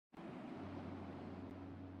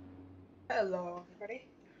Hello everybody.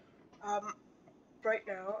 Um, right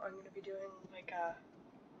now I'm going to be doing like a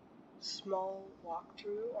small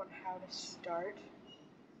walkthrough on how to start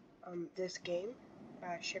this game,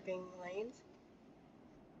 Shipping Lanes.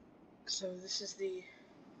 So this is the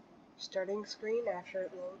starting screen after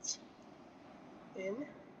it loads in.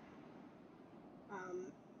 Um,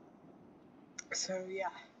 so yeah,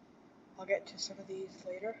 I'll get to some of these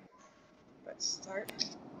later. Let's start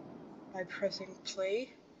by pressing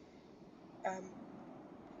play. Um,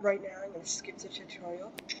 right now I'm going to skip the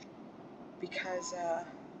tutorial because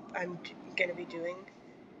I'm going to be doing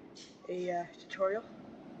a tutorial.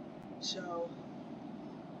 So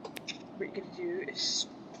what you're going to do is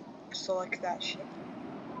select that ship,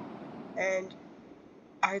 and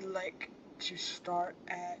I like to start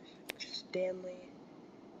at Stanley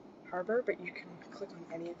Harbor, but you can click on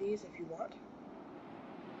any of these if you want,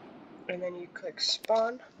 and then you click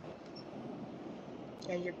spawn,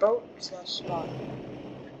 and your boat is now spawned.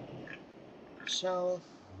 So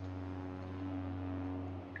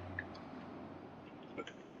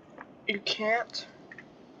you can't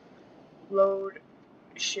load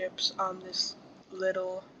ships on this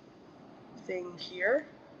little thing here.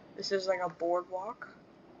 This is like a boardwalk,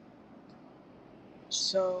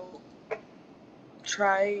 so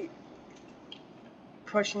try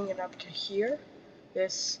pushing it up to here,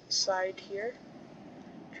 this side here.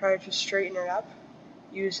 Try to straighten it up.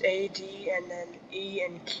 Use A, D, and then E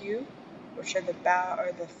and Q, which are the bow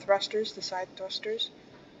or the thrusters, the side thrusters,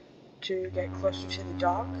 to get closer to the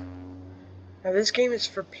dock. Now this game is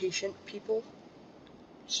for patient people,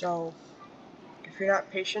 so if you're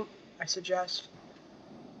not patient, I suggest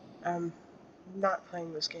not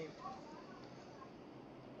playing this game.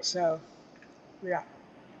 So yeah,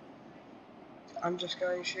 I'm just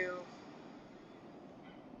going to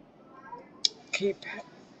keep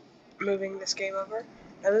moving this game over,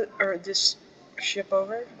 or this ship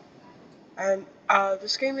over, and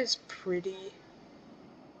this game is pretty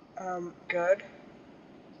good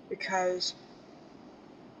because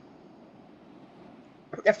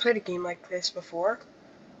I've played a game like this before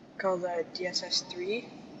called DSS3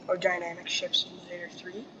 or Dynamic Ship Simulator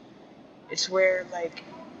 3. It's where like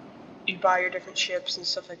you buy your different ships and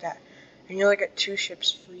stuff like that, and you only get 2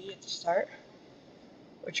 ships free at the start,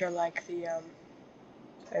 which are like the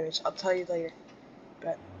anyways, I'll tell you later.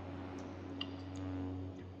 But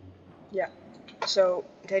yeah, so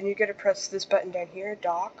then you gotta press this button down here,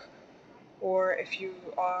 dock, or if you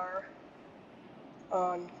are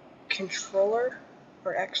on controller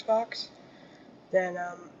or Xbox, then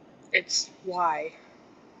it's Y.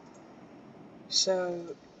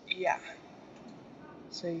 So yeah,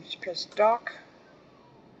 so you just press dock,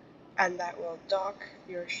 and that will dock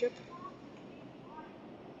your ship.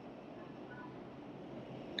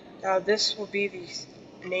 Now this will be the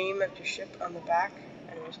name of your ship on the back.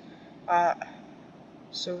 Anyways,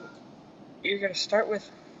 so you're gonna start with,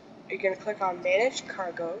 you're gonna click on Manage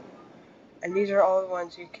Cargo, and these are all the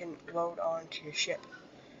ones you can load onto your ship.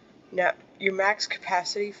 Now your max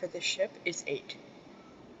capacity for this ship is 8.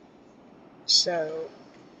 So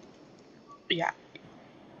yeah,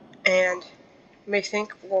 and you may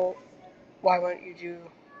think, well, why won't you do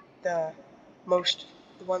the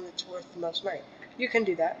one that's worth the most money? You can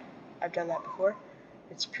do that. I've done that before.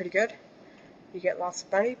 It's pretty good. You get lots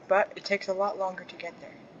of money, but it takes a lot longer to get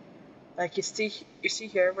there. Like you see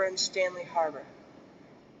here, we're in Stanley Harbor.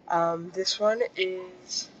 This one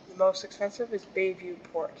is the most expensive is Bayview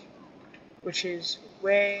Port, which is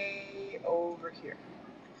way over here.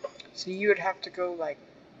 So you would have to go like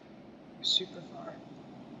super far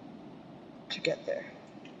to get there.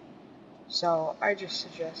 So I just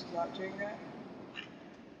suggest not doing that.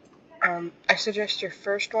 I suggest your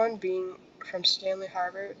first one being from Stanley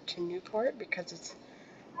Harbor to Newport because it's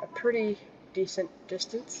a pretty decent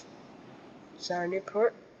distance. So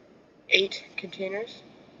Newport, 8 containers.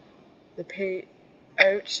 The pay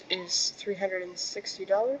out is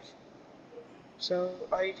 $360. So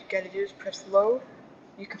all you gotta do is press load.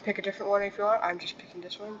 You can pick a different one if you want. I'm just picking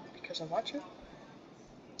this one because I want to.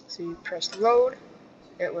 So you press load.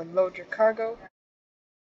 It will load your cargo.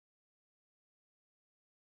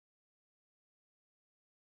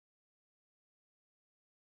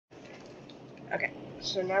 Okay,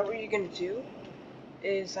 so now what you're gonna do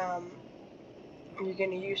is you're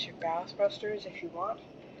gonna use your bow thrusters if you want,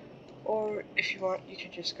 or if you want, you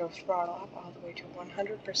could just go throttle up all the way to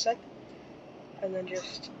 100%, and then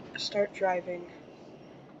just start driving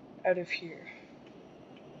out of here.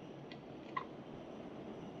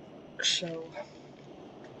 So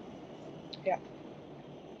yeah,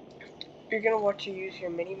 you're gonna want to use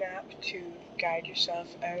your mini map to guide yourself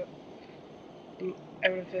out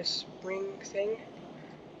out of this ring thing,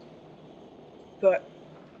 but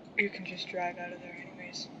you can just drive out of there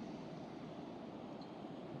anyways.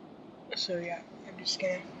 So yeah, I'm just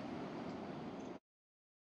gonna.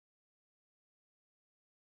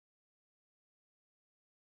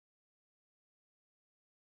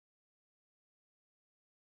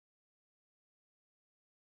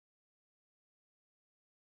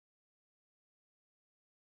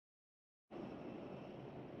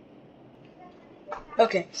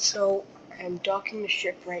 Okay, so I'm docking the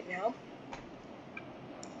ship right now,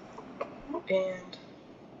 and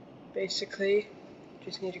basically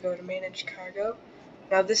just need to go to manage cargo.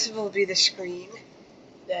 Now this will be the screen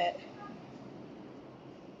that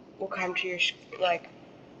will come to your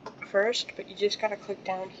first, but you just gotta click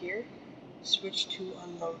down here, switch to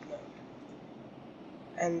unload mode,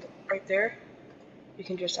 and right there you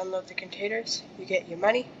can just unload the containers, you get your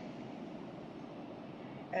money,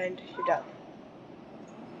 and you're done.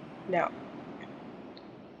 Now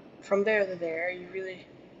from there to there you really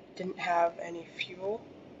didn't have any fuel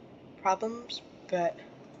problems, but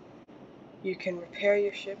you can repair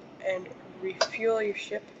your ship and refuel your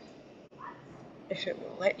ship if it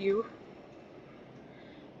will let you.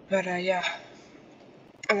 But yeah,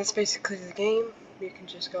 and that's basically the game. You can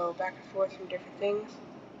just go back and forth from different things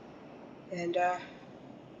and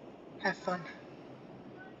have fun.